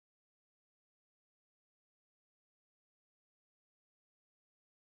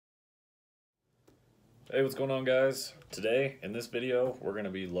Hey, what's going on, guys? Today, in this video, we're going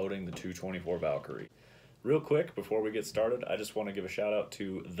to be loading the 224 Valkyrie. Real quick, before we get started, I just want to give a shout out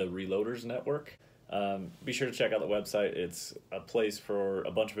to the Reloaders Network. Be sure to check out the website. It's a place for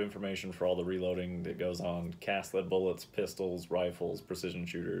a bunch of information for all the reloading that goes on. Cast-lead bullets, pistols, rifles, precision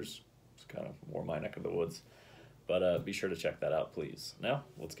shooters. It's kind of more my neck of the woods. But be sure to check that out, please. Now,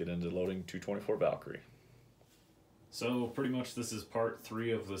 let's get into loading 224 Valkyrie. So pretty much this is part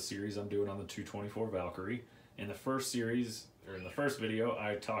 3 of the series I'm doing on the 224 Valkyrie. In the first series, or in the first video,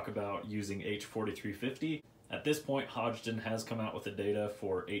 I talk about using H4350. At this point, Hodgdon has come out with the data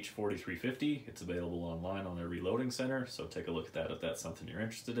for H4350. It's available online on their reloading center, so take a look at that if that's something you're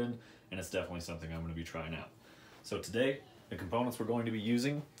interested in, and it's definitely something I'm going to be trying out. So today, the components we're going to be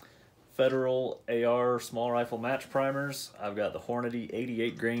using: Federal AR small rifle match primers. I've got the Hornady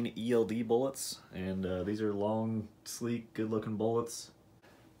 88 grain ELD bullets, and these are long, sleek, good looking bullets.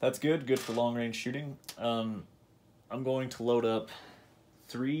 That's good for long range shooting. I'm going to load up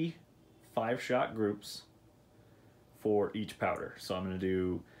 3 5-shot groups for each powder. So I'm going to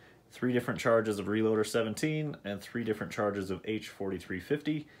do 3 different charges of RL17 and 3 different charges of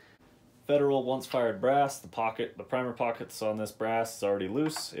H4350. Federal once fired brass. The primer pockets on this brass is already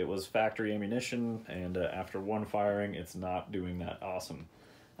loose. It was factory ammunition, and after one firing, it's not doing that awesome.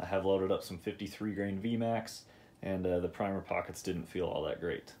 I have loaded up some 53 grain VMAX, and the primer pockets didn't feel all that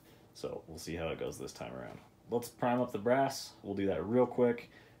great. So we'll see how it goes this time around. Let's prime up the brass. We'll do that real quick,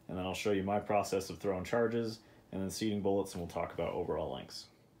 and then I'll show you my process of throwing charges, and then seating bullets, and we'll talk about overall lengths.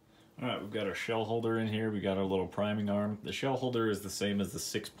 Alright, we've got our shell holder in here. We got our little priming arm. The shell holder is the same as the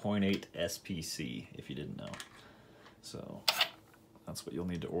 6.8 SPC, if you didn't know. So that's what you'll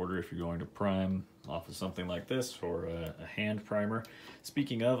need to order if you're going to prime off of something like this, or a hand primer.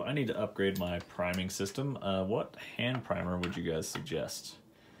 Speaking of, I need to upgrade my priming system. What hand primer would you guys suggest?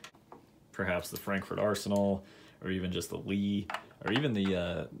 Perhaps the Frankfurt Arsenal, or even just the Lee, or even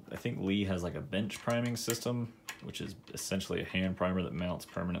the, I think Lee has like a bench priming system, which is essentially a hand primer that mounts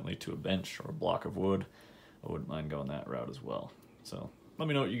permanently to a bench or a block of wood. I wouldn't mind going that route as well. So let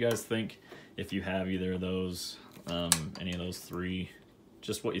me know what you guys think, if you have either of those, any of those 3,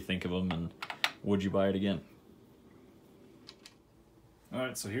 just what you think of them, and would you buy it again?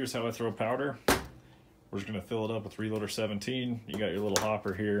 Alright, so here's how I throw powder. We're just going to fill it up with Reloader 17. You got your little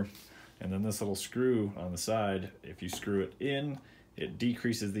hopper here, and then this little screw on the side. If you screw it in, it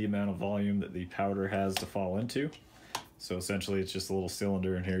decreases the amount of volume that the powder has to fall into. So essentially it's just a little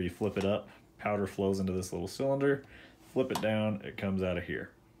cylinder in here. You flip it up, powder flows into this little cylinder, flip it down, it comes out of here.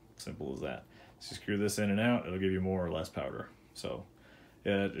 Simple as that. So you screw this in and out, it'll give you more or less powder. So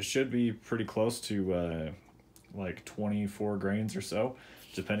it should be pretty close to like 24 grains or so.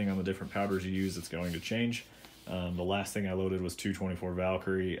 Depending on the different powders you use, it's going to change. The last thing I loaded was 224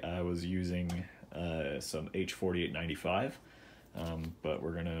 Valkyrie. I was using some H4350. But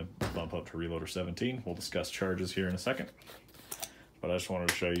we're gonna bump up to Reloader 17. We'll discuss charges here in a second. But I just wanted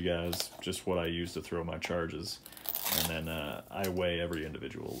to show you guys just what I use to throw my charges. And then I weigh every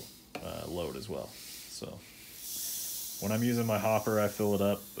individual load as well. So when I'm using my hopper, I fill it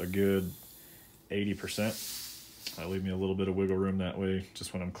up a good 80%. I leave me a little bit of wiggle room that way.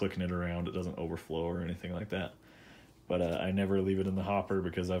 Just when I'm clicking it around, it doesn't overflow or anything like that. But I never leave it in the hopper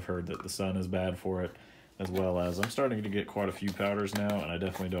because I've heard that the sun is bad for it. As well as I'm starting to get quite a few powders now, and I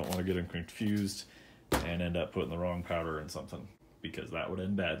definitely don't want to get them confused and end up putting the wrong powder in something, because that would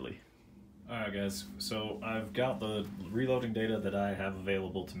end badly. Alright guys, so I've got the reloading data that I have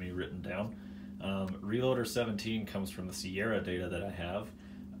available to me written down. Reloader 17 comes from the Sierra data that I have.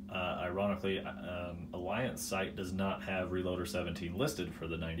 Ironically, Alliance site does not have Reloader 17 listed for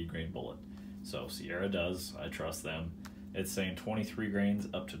the 90 grain bullet. So Sierra does, I trust them. It's saying 23 grains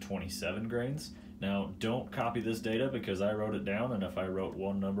up to 27 grains. Now, don't copy this data because I wrote it down, and if I wrote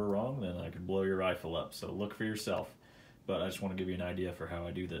one number wrong, then I could blow your rifle up. So look for yourself. But I just want to give you an idea for how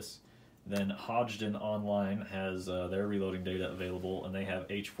I do this. Then Hodgdon online has their reloading data available, and they have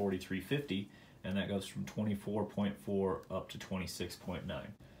H4350, and that goes from 24.4 up to 26.9.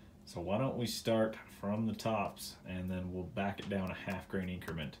 So why don't we start from the tops, and then we'll back it down a half grain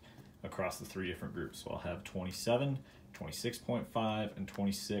increment across the 3 different groups. So I'll have 27, 26.5, and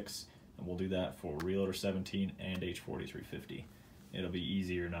 26. And we'll do that for Reloader 17 and H4350. It'll be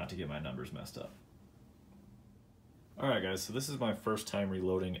easier not to get my numbers messed up. Alright guys, so this is my first time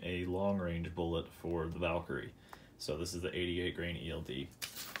reloading a long range bullet for the Valkyrie. So this is the 88 grain ELD.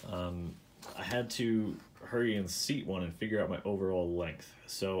 I had to hurry and seat one and figure out my overall length.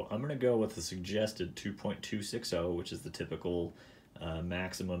 So I'm going to go with the suggested 2.260, which is the typical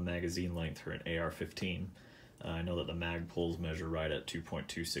maximum magazine length for an AR-15. I know that the mag pulls measure right at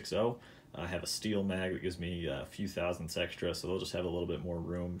 2.260. I have a steel mag that gives me a few thousandths extra, so they'll just have a little bit more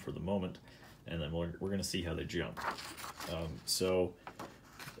room for the moment, and then we're going to see how they jump. So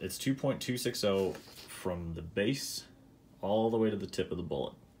it's 2.260 from the base all the way to the tip of the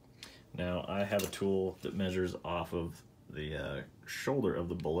bullet. Now I have a tool that measures off of the shoulder of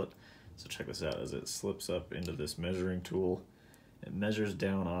the bullet. So check this out. As it slips up into this measuring tool, it measures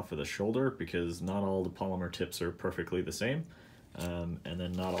down off of the shoulder, because not all the polymer tips are perfectly the same, and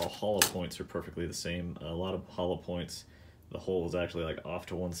then not all hollow points are perfectly the same. A lot of hollow points, the hole is actually like off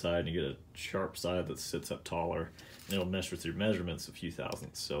to one side, and you get a sharp side that sits up taller, and it'll mess with your measurements a few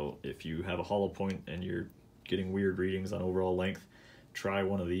thousandths. So if you have a hollow point and you're getting weird readings on overall length, try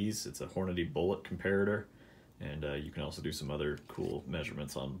one of these. It's a Hornady bullet comparator, and you can also do some other cool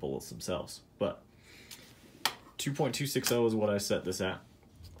measurements on bullets themselves. But 2.260 is what I set this at.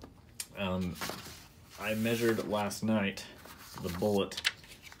 I measured last night the bullet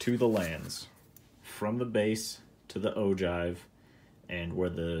to the lands, from the base to the ogive, and where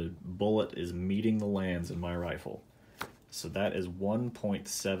the bullet is meeting the lands in my rifle. So that is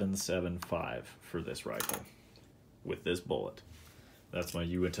 1.775 for this rifle with this bullet. That's my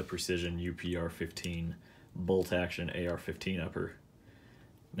Uinta Precision UPR-15 bolt action AR-15 upper.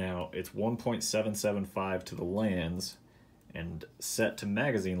 Now it's 1.775 to the lands, and set to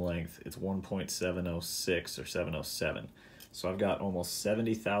magazine length it's 1.706 or 707. So I've got almost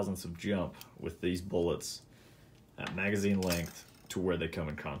 70 thousandths of jump with these bullets at magazine length to where they come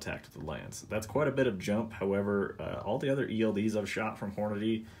in contact with the lands. That's quite a bit of jump. However, all the other ELDs I've shot from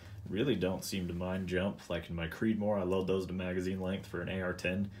Hornady really don't seem to mind jump. Like in my Creedmoor, I load those to magazine length for an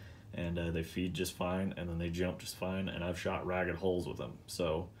AR-10, and they feed just fine, and then they jump just fine, and I've shot ragged holes with them.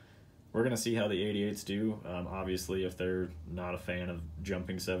 So we're going to see how the 88s do. Obviously, if they're not a fan of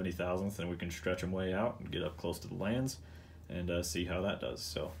jumping 70 thousandths, then we can stretch them way out and get up close to the lands and see how that does.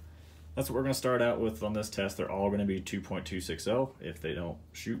 So that's what we're going to start out with on this test. They're all going to be 2.260. If they don't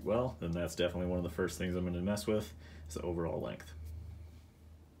shoot well, then that's definitely one of the first things I'm going to mess with, is the overall length.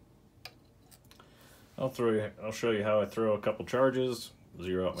 I'll show you how I throw a couple charges.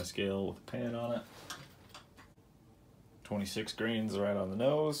 Zero out my scale with a pan on it. 26 grains right on the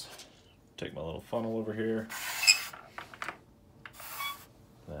nose. Take my little funnel over here.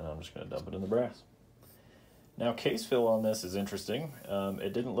 Then I'm just going to dump it in the brass. Now case fill on this is interesting.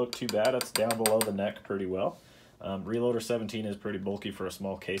 It didn't look too bad. It's down below the neck pretty well. Reloader 17 is pretty bulky for a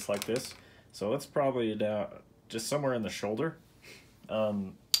small case like this, so it's probably down just somewhere in the shoulder.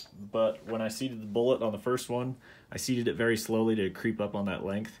 But when I seated the bullet on the first one, I seated it very slowly to creep up on that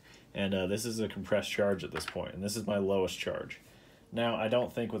length, and this is a compressed charge at this point, and this is my lowest charge. Now I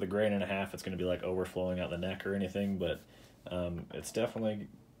don't think with a grain and a half it's going to be like overflowing out the neck or anything, but it's definitely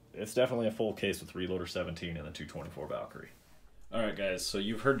a full case with Reloader 17 and the 224 Valkyrie. Alright guys, so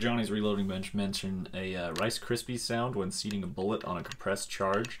you've heard Johnny's reloading bench mention a Rice Krispies sound when seating a bullet on a compressed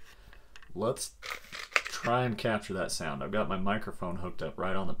charge. Let's try and capture that sound. I've got my microphone hooked up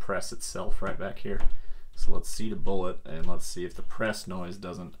right on the press itself right back here. So let's seat a bullet and let's see if the press noise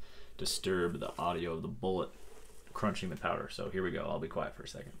doesn't disturb the audio of the bullet crunching the powder. So here we go. I'll be quiet for a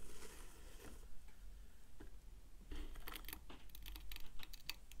second.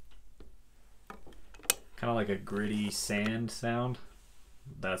 Kind of like a gritty sand sound.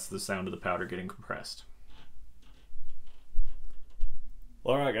 That's the sound of the powder getting compressed.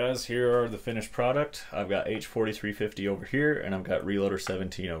 Alright guys, here are the finished product. I've got H4350 over here, and I've got Reloader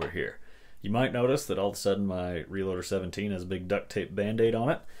 17 over here. You might notice that all of a sudden my Reloader 17 has a big duct tape band-aid on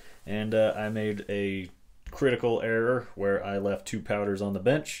it, and I made a critical error where I left 2 powders on the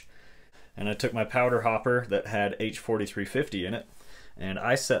bench, and I took my powder hopper that had H4350 in it, and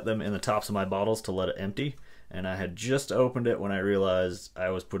I set them in the tops of my bottles to let it empty, and I had just opened it when I realized I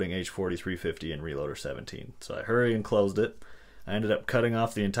was putting H4350 in Reloader 17. So I hurried and closed it. I ended up cutting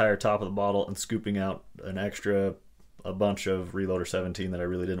off the entire top of the bottle and scooping out a bunch of Reloader 17 that I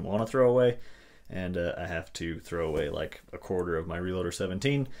really didn't want to throw away, and I have to throw away like a quarter of my Reloader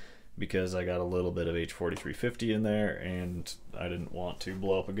 17 because I got a little bit of H4350 in there and I didn't want to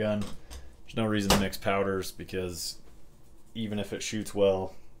blow up a gun. There's no reason to mix powders because even if it shoots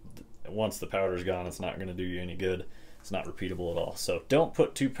well, once the powder's gone, it's not going to do you any good. It's not repeatable at all. So don't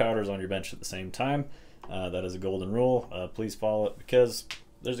put 2 powders on your bench at the same time. That is a golden rule. Please follow it because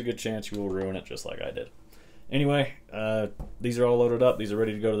there's a good chance you will ruin it just like I did. Anyway, these are all loaded up. These are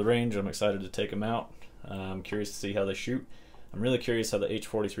ready to go to the range. I'm excited to take them out. I'm curious to see how they shoot. I'm really curious how the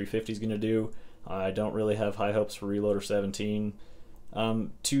H4350 is going to do. I don't really have high hopes for Reloader 17.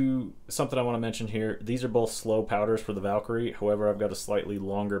 Something I want to mention here, these are both slow powders for the Valkyrie. However, I've got a slightly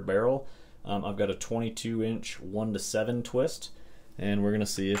longer barrel, I've got a 22-inch 1-to-7 twist, and we're gonna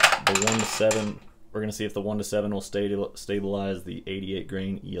see if the 1-to-7. We're gonna see if the 1-to-7 will stabilize the 88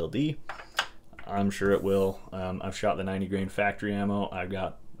 grain ELD. I'm sure it will. I've shot the 90 grain factory ammo. I've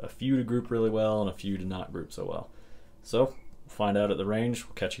got a few to group really well and a few to not group so well. So we'll find out at the range.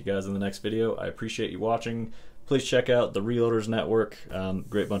 We'll catch you guys in the next video. I appreciate you watching. Please check out the Reloaders Network.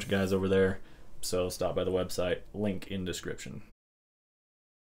 Great bunch of guys over there. So stop by the website, link in description.